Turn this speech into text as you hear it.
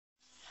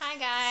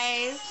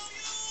guys.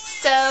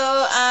 So,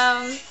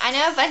 I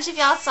know a bunch of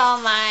y'all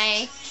saw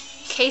my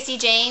Casey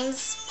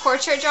James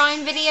portrait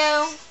drawing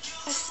video.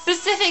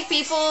 Specific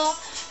people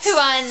who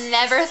I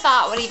never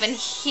thought would even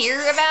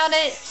hear about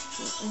it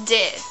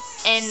did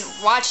and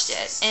watched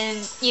it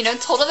and, you know,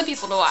 told other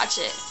people to watch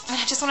it. And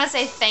I just want to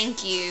say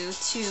thank you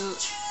to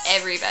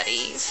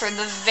everybody for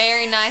the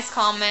very nice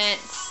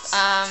comments,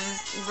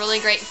 really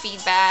great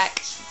feedback.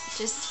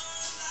 Just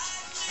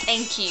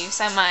thank you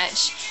so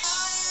much.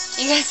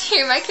 You guys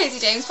hear my Casey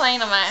James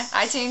playing on my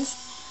iTunes?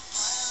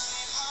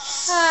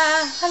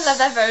 I love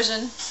that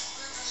version.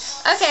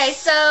 Okay,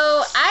 so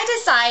I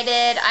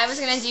decided I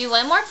was going to do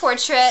one more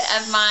portrait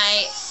of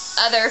my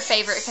other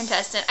favorite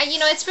contestant. You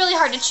know, it's really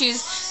hard to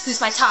choose who's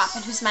my top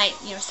and who's my,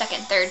 you know,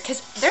 second, third,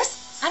 because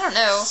there's, I don't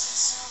know,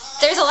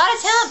 there's a lot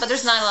of talent, but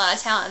there's not a lot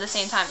of talent at the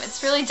same time.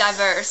 It's really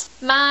diverse.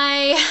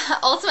 My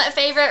ultimate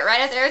favorite right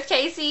up there with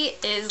Casey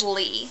is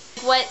Lee.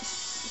 What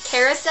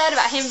Kara said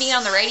about him being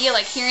on the radio,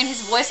 like hearing his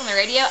voice on the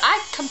radio,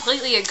 I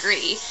completely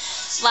agree.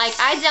 Like,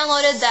 I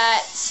downloaded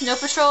that Snow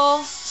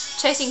Patrol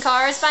Chasing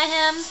Cars by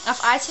him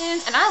off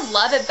iTunes, and I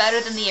love it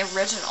better than the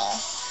original.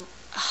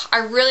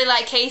 I really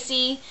like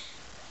Casey,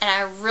 and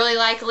I really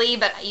like Lee,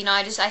 but, you know,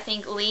 I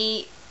think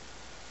Lee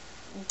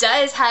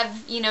does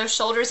have, you know,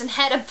 shoulders and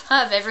head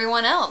above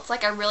everyone else.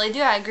 Like, I really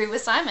do. I agree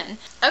with Simon.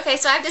 Okay,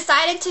 so I've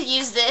decided to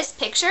use this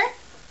picture. I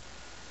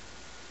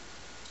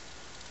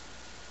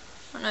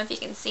don't know if you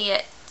can see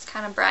it. It's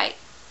kind of bright.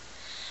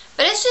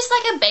 But it's just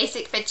like a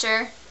basic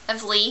picture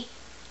of Lee.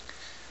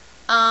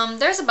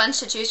 There's a bunch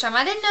to choose from.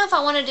 I didn't know if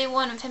I want to do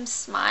one of him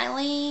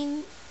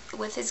smiling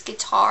with his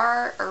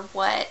guitar or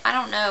what. I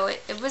don't know.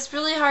 It was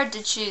really hard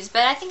to choose,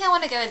 but I think I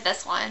want to go with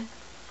this one.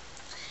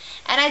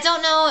 And I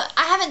don't know,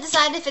 I haven't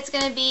decided if it's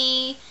going to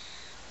be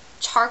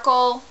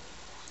charcoal,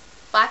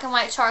 black and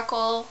white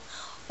charcoal,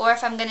 or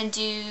if I'm going to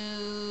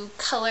do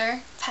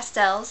color,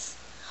 pastels,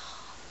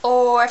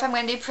 or if I'm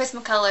going to do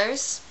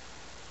Prismacolors,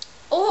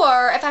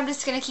 or if I'm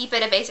just going to keep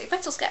it a basic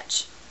pencil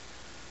sketch.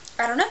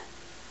 I don't know.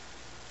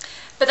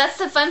 But that's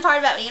the fun part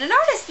about being an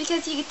artist,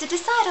 because you get to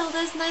decide all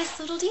those nice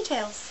little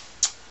details.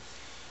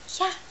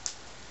 Yeah.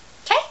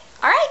 Okay?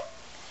 Alright.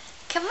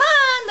 Come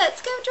on,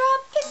 let's go draw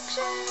a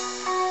picture.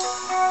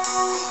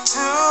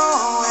 Do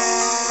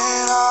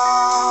it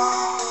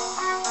all.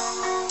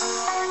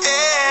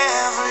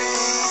 Everything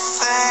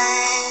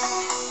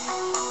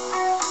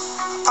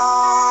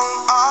on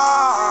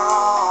our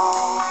own.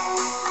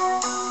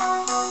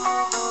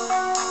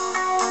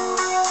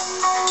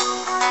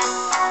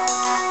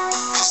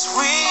 'Cause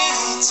we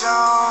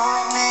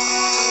don't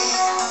need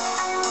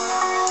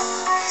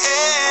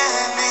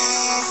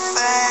anything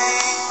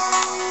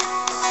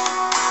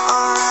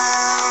or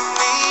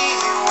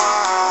anyone.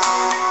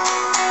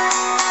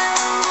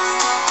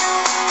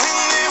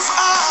 And if I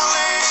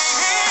leave,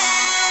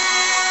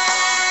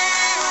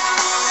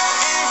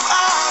 if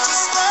I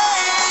just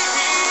leave,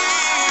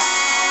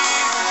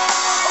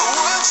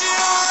 would you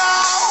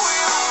lie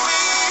with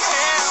me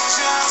and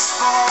just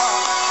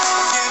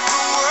forget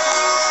the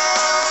world?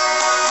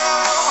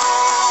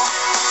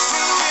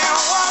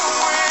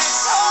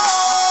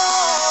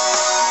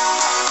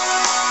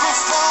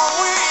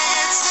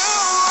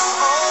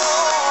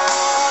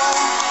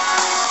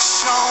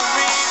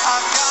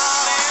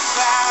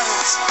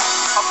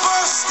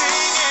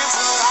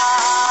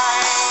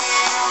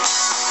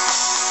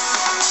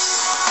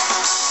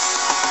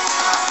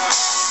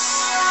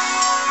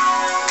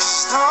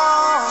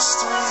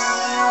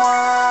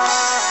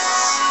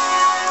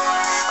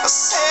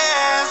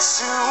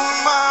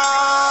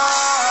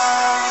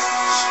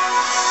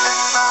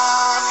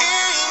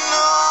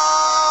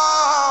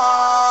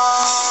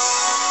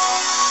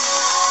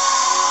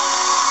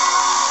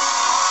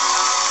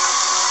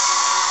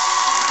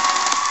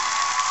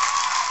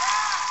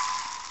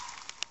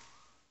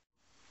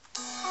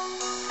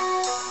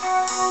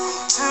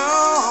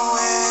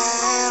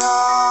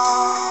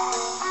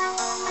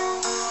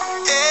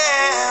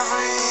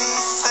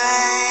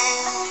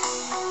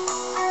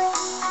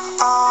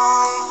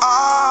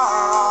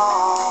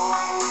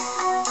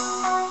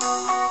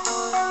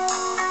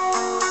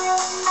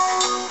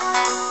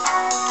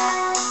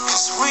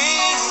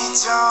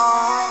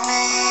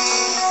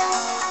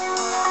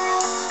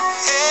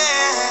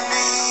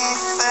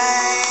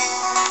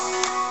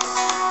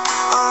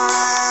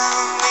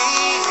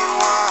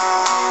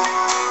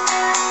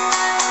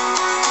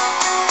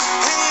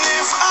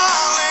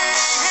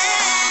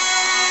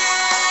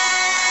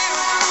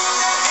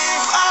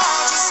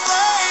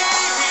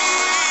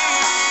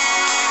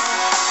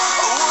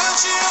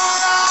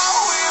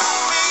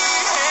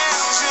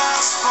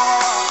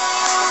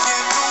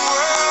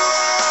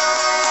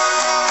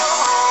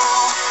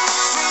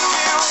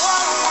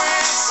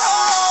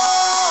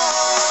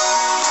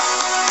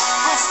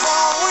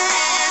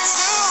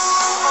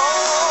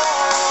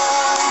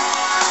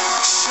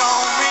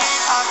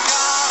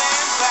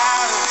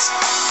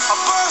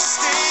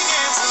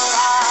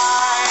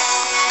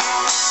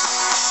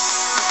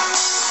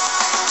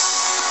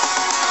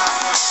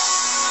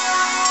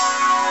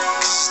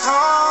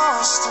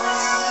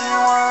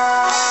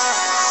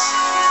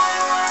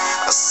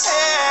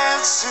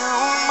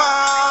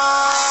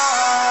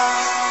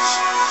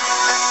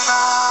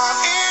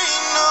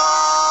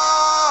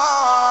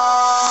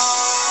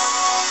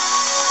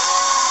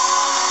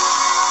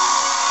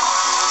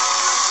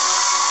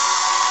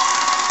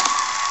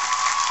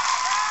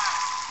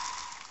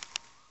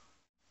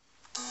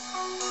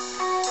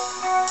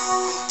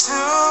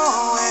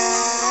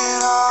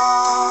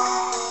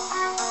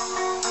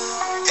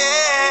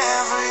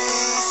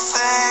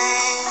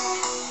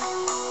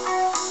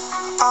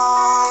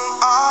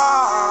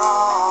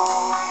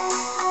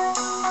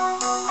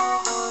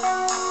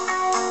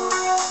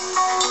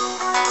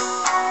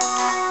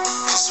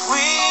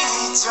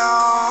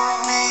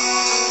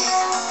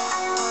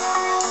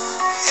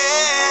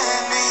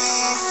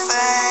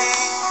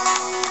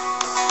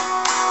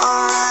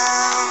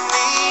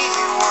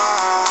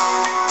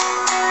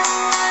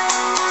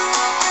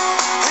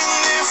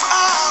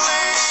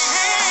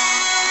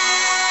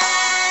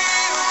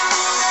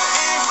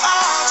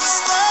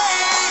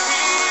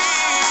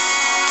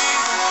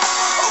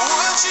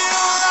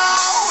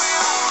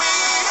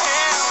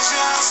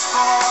 DeWyze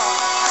for